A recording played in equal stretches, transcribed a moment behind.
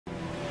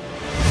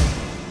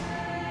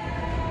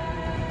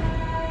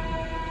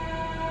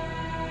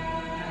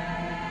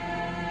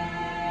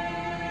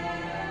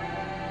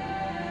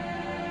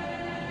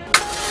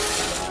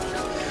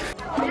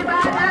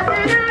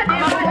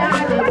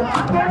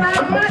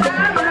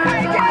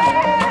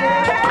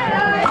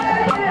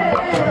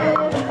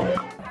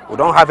We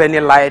don't have any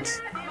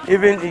light.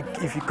 Even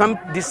if you come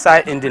this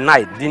side in the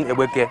night,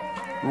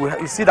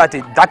 you see that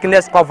the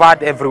darkness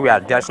covered everywhere.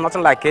 There's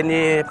nothing like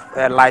any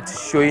light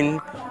showing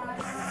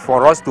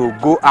for us to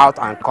go out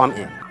and come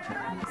in.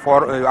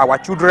 For our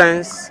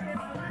children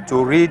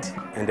to read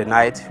in the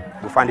night,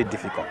 we find it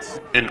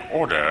difficult. In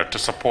order to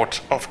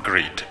support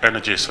off-grid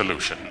energy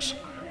solutions,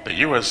 the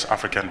U.S.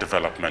 African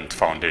Development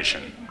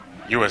Foundation,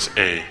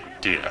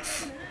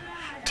 USADF,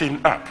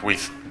 teamed up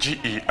with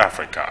GE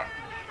Africa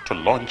to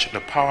launch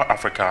the Power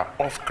Africa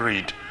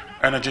Off-Grid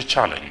Energy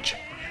Challenge,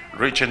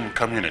 reaching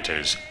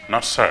communities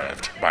not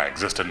served by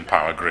existing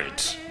power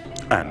grids.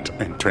 And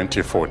in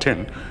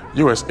 2014,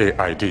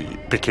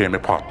 USAID became a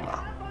partner.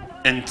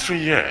 In 3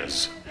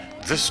 years,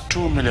 this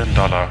 $2 million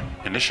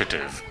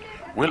initiative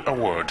will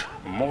award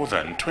more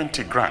than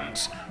 20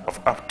 grants of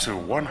up to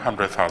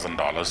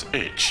 $100,000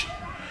 each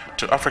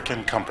to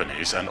African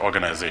companies and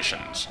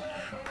organizations,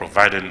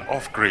 providing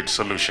off-grid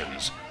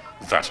solutions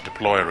that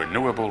deploy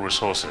renewable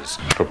resources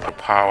to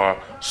power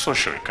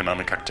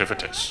socio-economic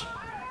activities.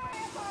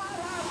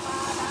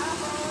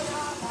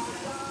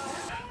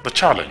 The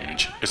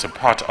challenge is a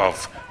part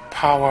of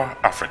Power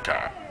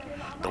Africa,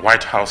 the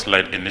White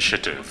House-led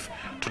initiative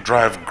to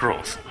drive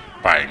growth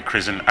by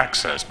increasing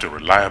access to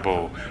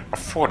reliable,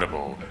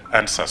 affordable,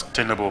 and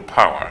sustainable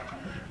power,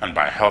 and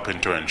by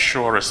helping to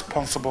ensure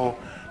responsible,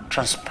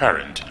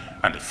 transparent,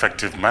 and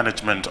effective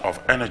management of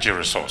energy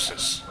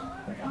resources.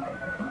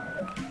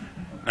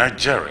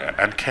 Nigeria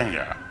and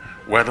Kenya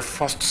were the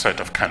first set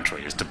of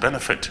countries to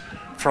benefit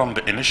from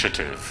the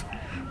initiative,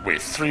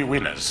 with 3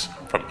 winners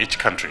from each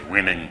country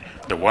winning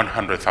the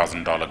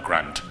 $100,000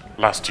 grant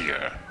last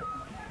year.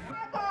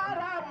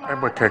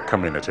 Ebeke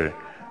community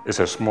is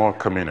a small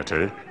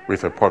community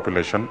with a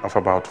population of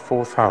about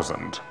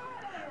 4,000,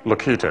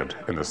 located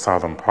in the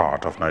southern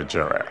part of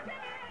Nigeria,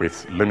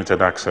 with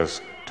limited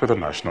access to the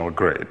national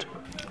grid.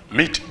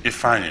 Meet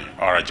Ifeanyi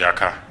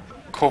Orajaka,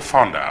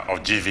 co-founder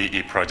of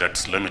GVE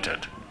Projects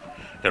Limited,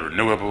 a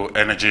renewable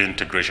energy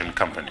integration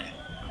company.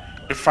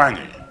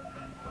 Ifeanyi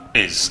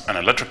is an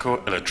electrical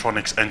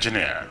electronics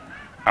engineer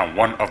and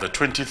one of the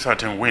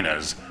 2013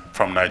 winners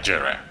from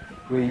Nigeria.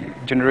 We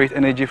generate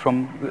energy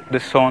from the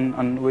sun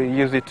and we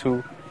use it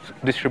to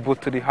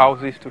distribute to the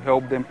houses to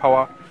help them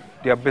power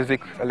their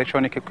basic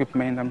electronic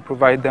equipment and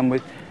provide them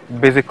with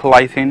basic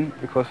lighting,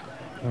 because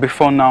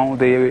before now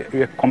they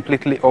were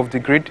completely off the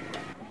grid.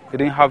 They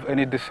didn't have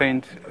any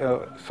decent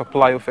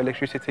supply of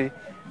electricity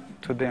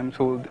to them,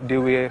 so they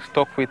were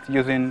stuck with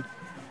using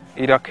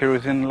either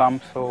kerosene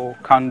lamps or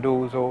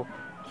candles, or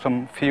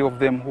some few of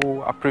them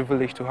who are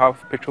privileged to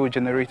have petrol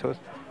generators.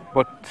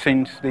 But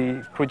since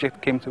the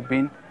project came to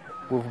being,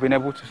 we've been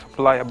able to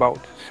supply about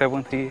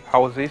 70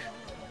 houses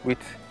with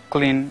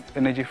clean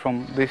energy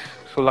from this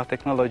solar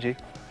technology.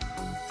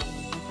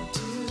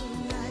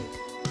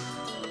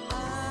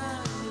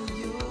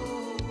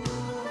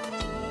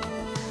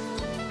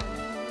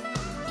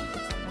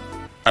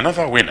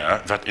 Another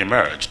winner that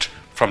emerged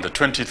from the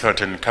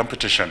 2013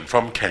 competition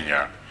from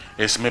Kenya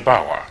is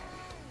Mibawa.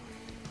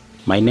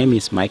 My name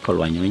is Michael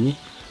Wanyonyi.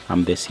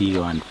 I'm the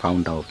CEO and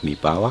founder of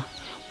Mibawa.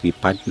 We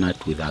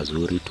partnered with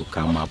Azuri to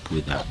come up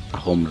with a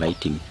home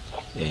lighting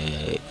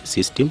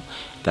system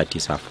that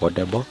is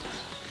affordable,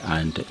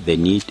 and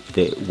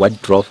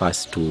what drove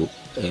us to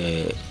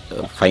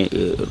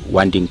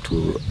wanting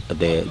to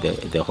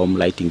the home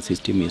lighting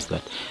system is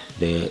that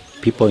the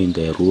people in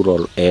the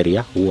rural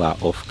area who are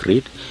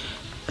off-grid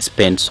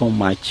spend so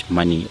much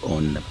money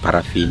on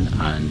paraffin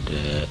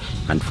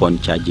and phone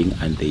charging,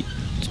 and they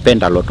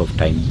spend a lot of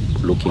time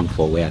looking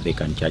for where they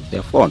can charge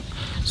their phone.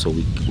 So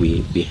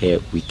we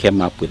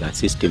came up with a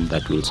system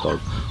that will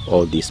solve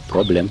all these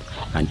problems,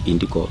 and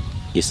Indigo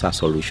is a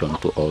solution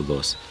to all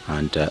those.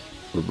 And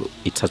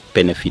it has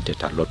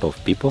benefited a lot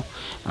of people,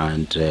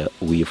 and the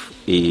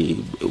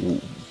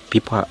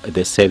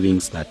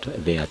savings that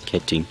they are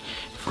getting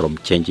from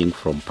changing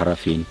from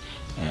paraffin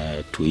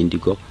to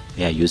Indigo,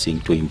 they are using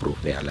to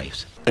improve their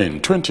lives. In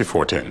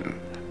 2014,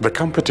 the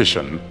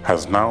competition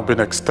has now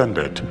been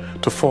extended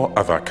to 4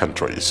 other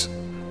countries: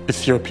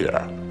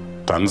 Ethiopia,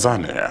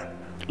 Tanzania,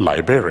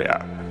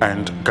 Liberia,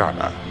 and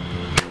Ghana.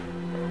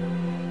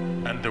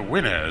 And the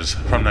winners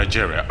from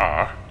Nigeria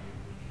are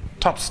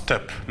Top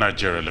Step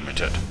Nigeria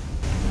Limited,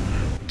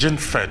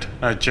 GenFed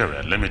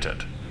Nigeria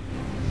Limited,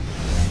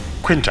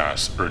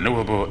 Quintas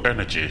Renewable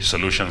Energy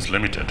Solutions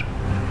Limited,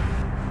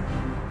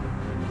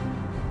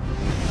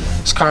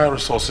 Sky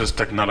Resources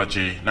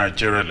Technology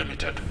Nigeria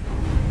Limited.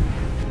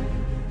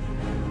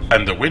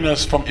 And the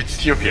winners from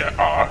Ethiopia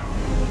are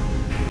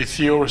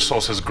Ethio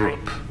Resources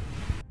Group,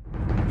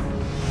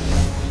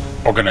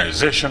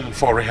 Organization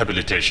for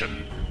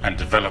Rehabilitation and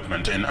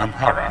Development in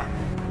Amhara,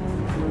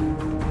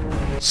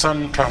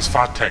 Sun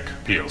Transfer Tech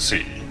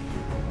PLC,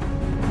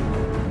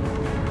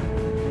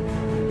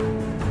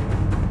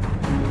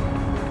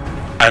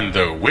 and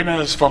the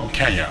winners from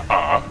Kenya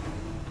are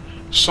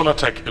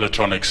Solartech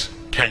Electronics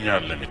Kenya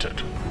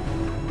Limited.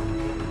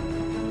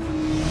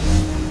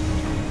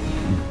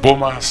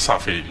 Boma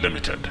Safi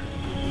Limited,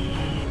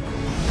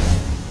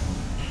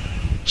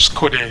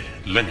 Skode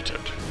Limited,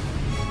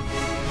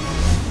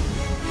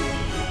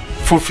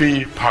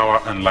 Fufi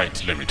Power and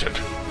Light Limited,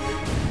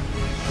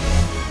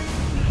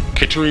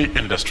 Kitui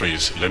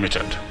Industries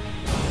Limited.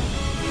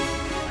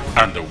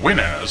 And the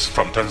winners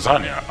from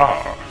Tanzania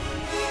are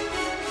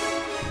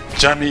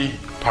Jami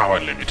Power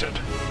Limited,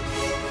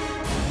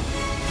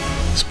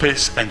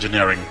 Space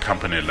Engineering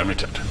Company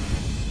Limited,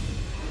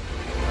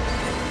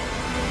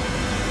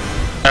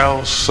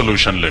 L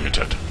Solution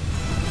Limited,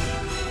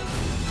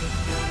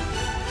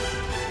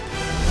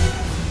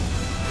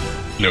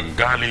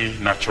 Lungali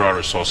Natural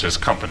Resources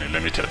Company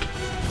Limited.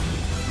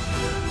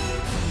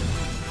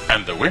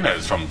 And the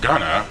winners from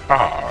Ghana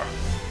are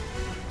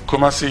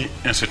Kumasi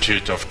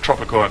Institute of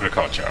Tropical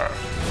Agriculture,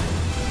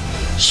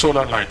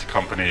 Solar Light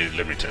Company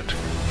Limited,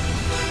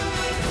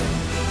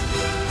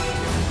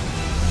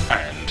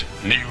 and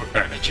New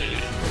Energy.